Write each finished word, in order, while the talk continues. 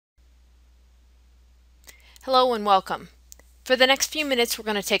Hello and welcome. For the next few minutes, we're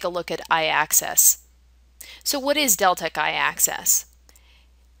going to take a look at iAccess. So what is Deltek iAccess?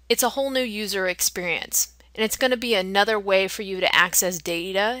 It's a whole new user experience, and it's going to be another way for you to access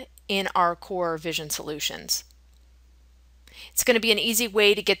data in our core vision solutions. It's going to be an easy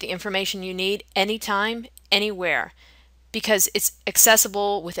way to get the information you need anytime, anywhere, because it's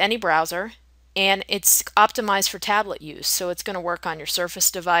accessible with any browser, and it's optimized for tablet use, so it's going to work on your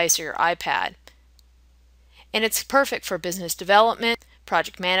Surface device or your iPad. And it's perfect for business development,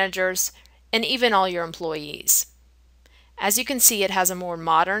 project managers, and even all your employees. As you can see, it has a more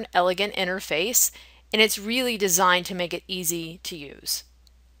modern, elegant interface, and it's really designed to make it easy to use.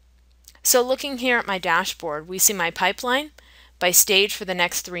 So looking here at my dashboard, we see my pipeline by stage for the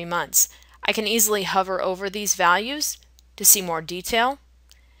next 3 months. I can easily hover over these values to see more detail,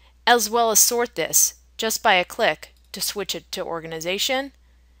 as well as sort this just by a click to switch it to organization,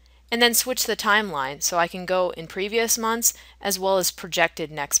 and then switch the timeline so I can go in previous months as well as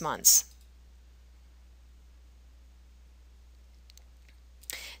projected next months.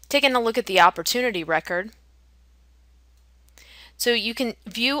 Taking a look at the opportunity record. So you can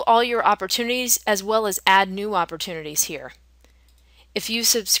view all your opportunities as well as add new opportunities here. If you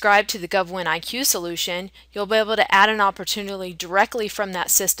subscribe to the GovWin IQ solution, you'll be able to add an opportunity directly from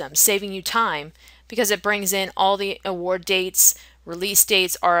that system, saving you time because it brings in all the award dates, release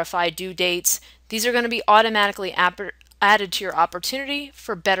dates, RFI due dates. These are going to be automatically added to your opportunity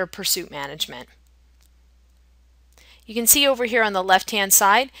for better pursuit management. You can see over here on the left-hand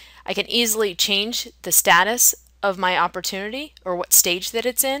side, I can easily change the status of my opportunity or what stage that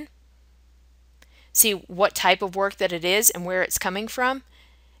it's in. See what type of work that it is and where it's coming from,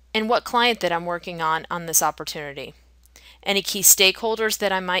 and what client that I'm working on this opportunity. Any key stakeholders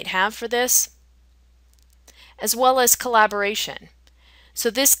that I might have for this, as well as collaboration.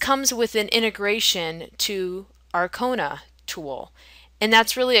 So this comes with an integration to our Kona tool, and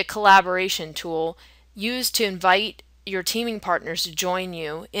that's really a collaboration tool used to invite your teaming partners to join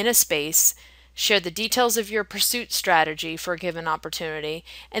you in a space, share the details of your pursuit strategy for a given opportunity,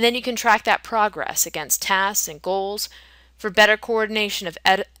 and then you can track that progress against tasks and goals for better coordination of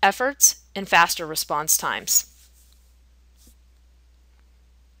efforts and faster response times.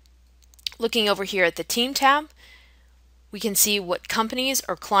 Looking over here at the Team tab, we can see what companies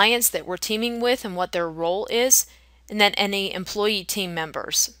or clients that we're teaming with and what their role is, and then any employee team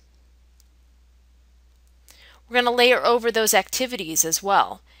members. We're going to layer over those activities as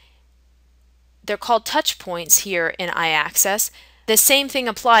well. They're called touch points here in iAccess. The same thing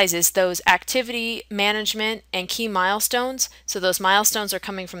applies as those activity management and key milestones. So those milestones are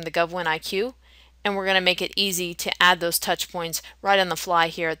coming from the GovWin IQ, and we're going to make it easy to add those touch points right on the fly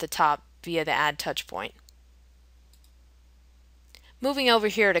here at the top via the Add Touch Point. Moving over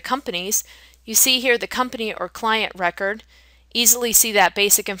here to companies, you see here the company or client record. Easily see that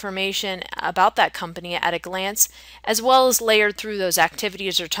basic information about that company at a glance, as well as layered through those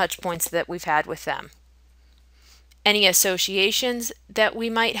activities or touch points that we've had with them. Any associations that we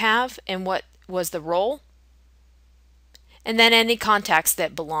might have and what was the role, and then any contacts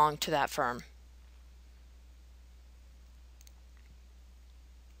that belong to that firm.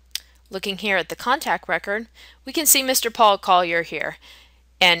 Looking here at the contact record, we can see Mr. Paul Collier here,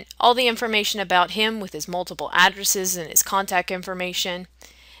 and all the information about him with his multiple addresses and his contact information,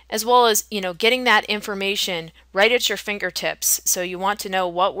 as well as, getting that information right at your fingertips. So you want to know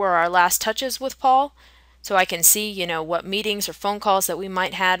what were our last touches with Paul, so I can see, what meetings or phone calls that we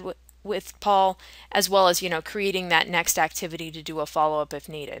might had with Paul, as well as, creating that next activity to do a follow-up if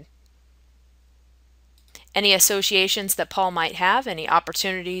needed. Any associations that Paul might have, any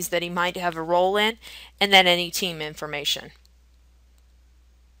opportunities that he might have a role in, and then any team information.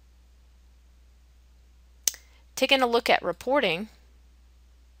 Taking a look at reporting.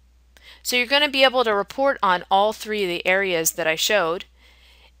 So you're going to be able to report on all three of the areas that I showed,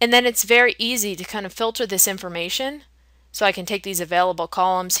 and then it's very easy to kind of filter this information. So I can take these available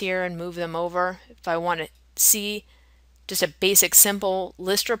columns here and move them over if I want to see just a basic simple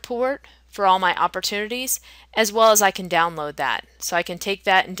list report for all my opportunities, as well as I can download that. So I can take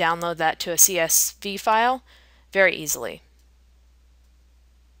that and download that to a CSV file very easily.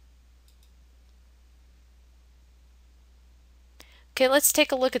 Okay, let's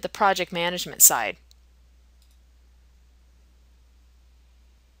take a look at the project management side.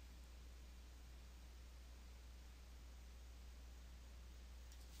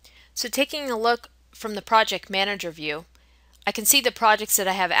 So taking a look from the project manager view, I can see the projects that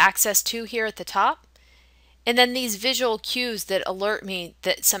I have access to here at the top, and then these visual cues that alert me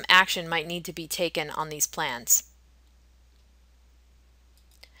that some action might need to be taken on these plans.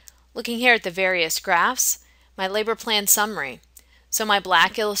 Looking here at the various graphs, my labor plan summary. So my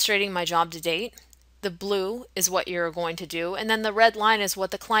black illustrating my job to date, the blue is what you're going to do, and then the red line is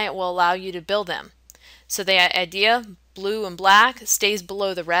what the client will allow you to bill them. So the idea, blue and black, stays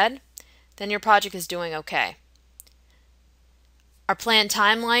below the red, then your project is doing okay. Our planned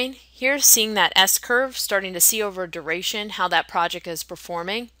timeline, here seeing that S-curve, starting to see over duration how that project is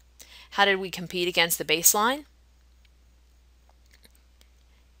performing. How did we compete against the baseline?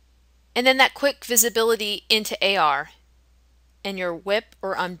 And then that quick visibility into AR and your WIP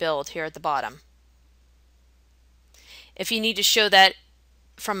or unbilled here at the bottom. If you need to show that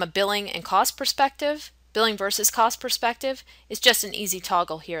from a billing and cost perspective, billing versus cost perspective, it's just an easy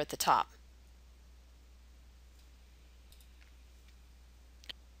toggle here at the top.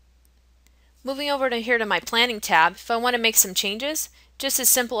 Moving over to here to my planning tab, if I want to make some changes, just as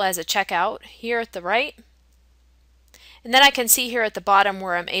simple as a checkout here at the right. And then I can see here at the bottom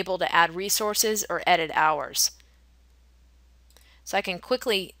where I'm able to add resources or edit hours. So I can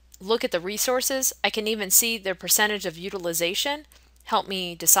quickly look at the resources. I can even see their percentage of utilization, help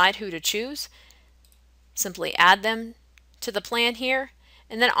me decide who to choose. Simply add them to the plan here.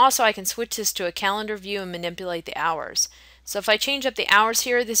 And then also I can switch this to a calendar view and manipulate the hours. So if I change up the hours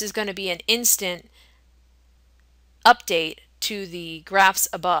here, this is going to be an instant update to the graphs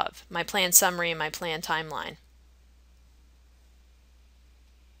above, my plan summary and my plan timeline.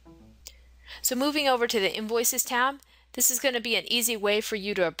 So moving over to the Invoices tab, this is going to be an easy way for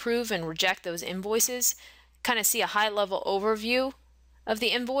you to approve and reject those invoices, kind of see a high-level overview of the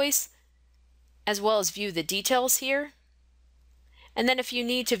invoice, as well as view the details here. And then if you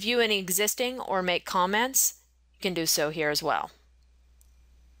need to view any existing or make comments, you can do so here as well.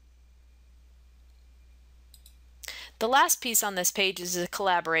 The last piece on this page is a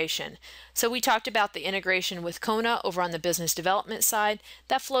collaboration. So we talked about the integration with Kona over on the business development side.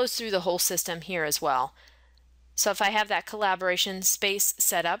 That flows through the whole system here as well. So if I have that collaboration space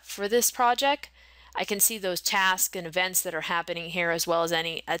set up for this project, I can see those tasks and events that are happening here as well as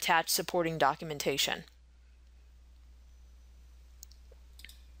any attached supporting documentation.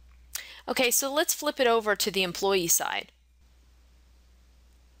 Okay, so let's flip it over to the employee side.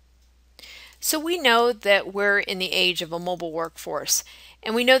 So we know that we're in the age of a mobile workforce,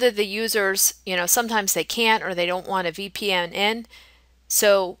 and we know that the users, sometimes they can't or they don't want a VPN in.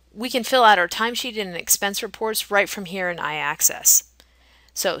 So we can fill out our timesheet and expense reports right from here in iAccess.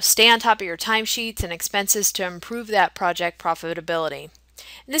 So stay on top of your timesheets and expenses to improve that project profitability.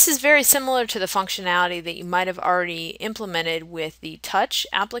 And this is very similar to the functionality that you might have already implemented with the Touch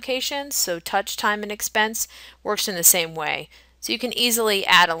applications. So Touch Time and Expense works in the same way. So you can easily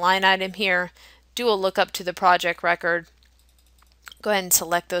add a line item here, do a lookup to the project record, go ahead and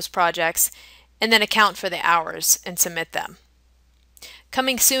select those projects, and then account for the hours and submit them.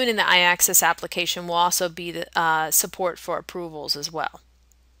 Coming soon in the iAccess application will also be the support for approvals as well.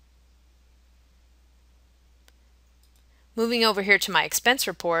 Moving over here to my expense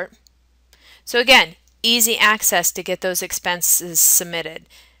report. So again, easy access to get those expenses submitted.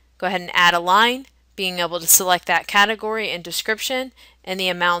 Go ahead and add a line, being able to select that category and description and the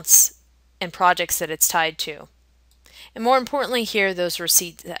amounts and projects that it's tied to. And more importantly here, those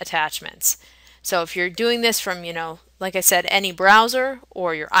receipt attachments. So if you're doing this from, like I said, any browser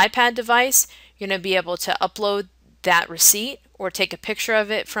or your iPad device, you're going to be able to upload that receipt or take a picture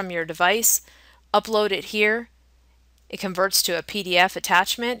of it from your device, upload it here. It converts to a PDF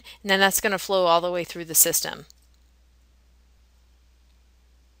attachment, and then that's going to flow all the way through the system.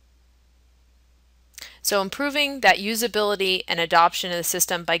 So improving that usability and adoption of the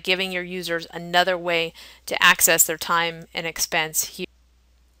system by giving your users another way to access their time and expense here.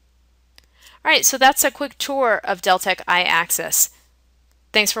 All right, so that's a quick tour of Deltek iAccess.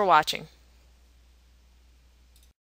 Thanks for watching.